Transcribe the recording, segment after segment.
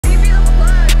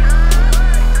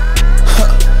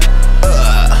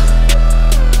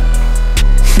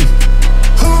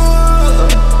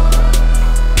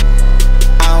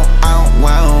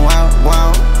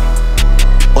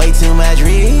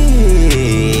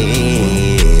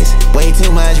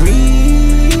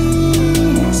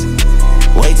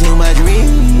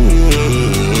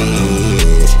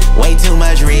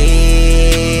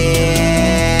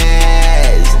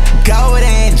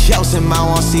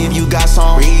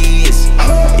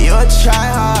You'll try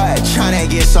hard, tryna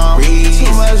get some RIZZ.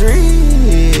 Too much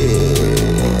RIZZ.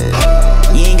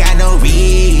 You ain't got no RIZZ.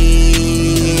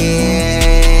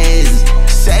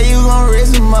 Say you gon'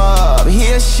 rizz him up,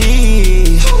 he or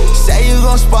she. Say you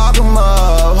gon' spark him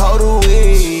up, hold the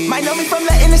weed. Might know me from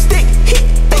letting the stick hit.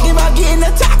 Thinking about getting a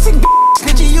toxic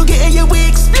snitching, you getting your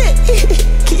wig split.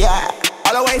 Yeah.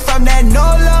 All the way from that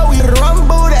NOLA, we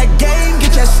rumble that game,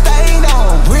 get your stain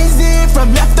on. RIZZ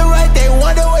from left to right, they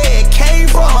wonder where it came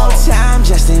from. One time,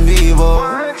 Justin Bieber,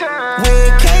 where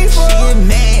it came from. She get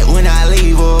mad when I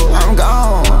leave her, I'm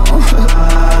gone.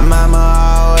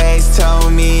 Mama always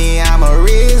told me I'ma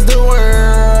RIZZ the world.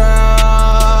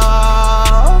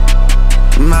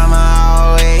 Mama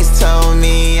always told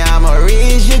me I'ma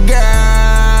RIZZ your girl.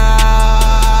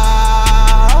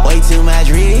 Way too much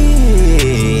RIZZ.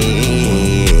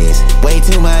 Way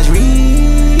too much RIZZ.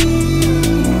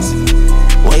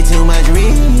 Way too much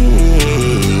RIZZ.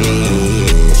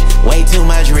 Way too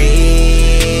much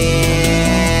RIZZ.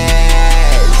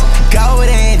 Go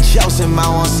there and Joseph, I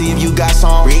wanna see if you got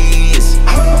some RIZZ.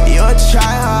 You'll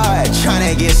try hard,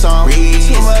 tryna get some RIZZ.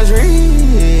 Too much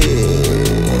RIZZ.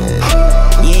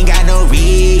 You ain't got no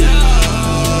RIZZ.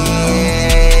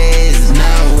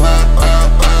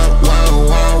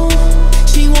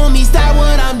 She want me stop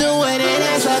what I'm doing and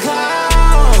that's a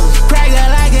cause. Crack her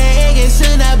like an egg and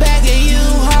send her back at you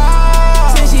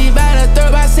hard. Said she bout to throw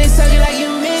by say suck it like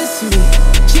you miss me.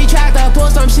 She tried to pull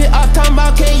some shit up talking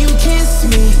about can you kiss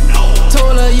me.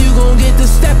 Told her you gon' get the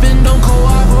step and don't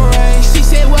cooperate. She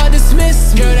said well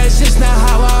dismiss me. Girl that's just not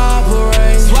how I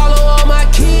operate. Swallow all my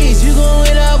kids, you gon'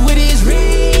 end up with his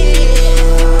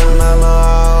RIZZ. Mama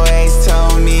always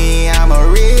told me I'ma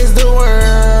RIZZ the world.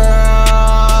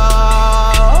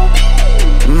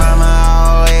 Mama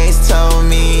always told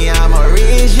me I'ma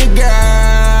RIZZ your girl.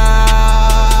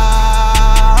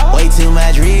 Way too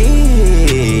much RIZZ.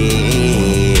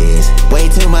 Way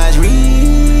too much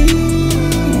RIZZ.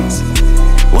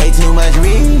 Way too much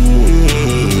RIZZ.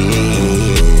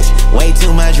 Way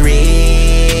too much RIZZ.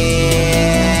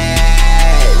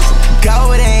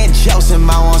 Go there and Joseph,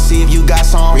 I wanna see if you got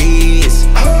some RIZZ.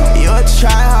 You'll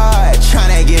try hard,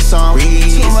 tryna get some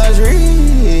RIZZ. Too much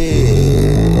RIZZ.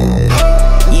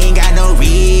 You ain't got no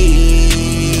RIZZ.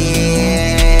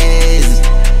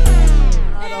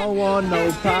 I don't want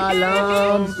no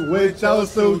problems with your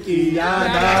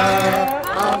Sukiyana.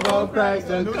 I'm gon' crack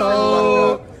the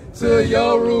code to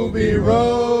your Ruby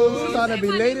Rose. Tryna be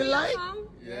ladylike?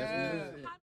 Yeah.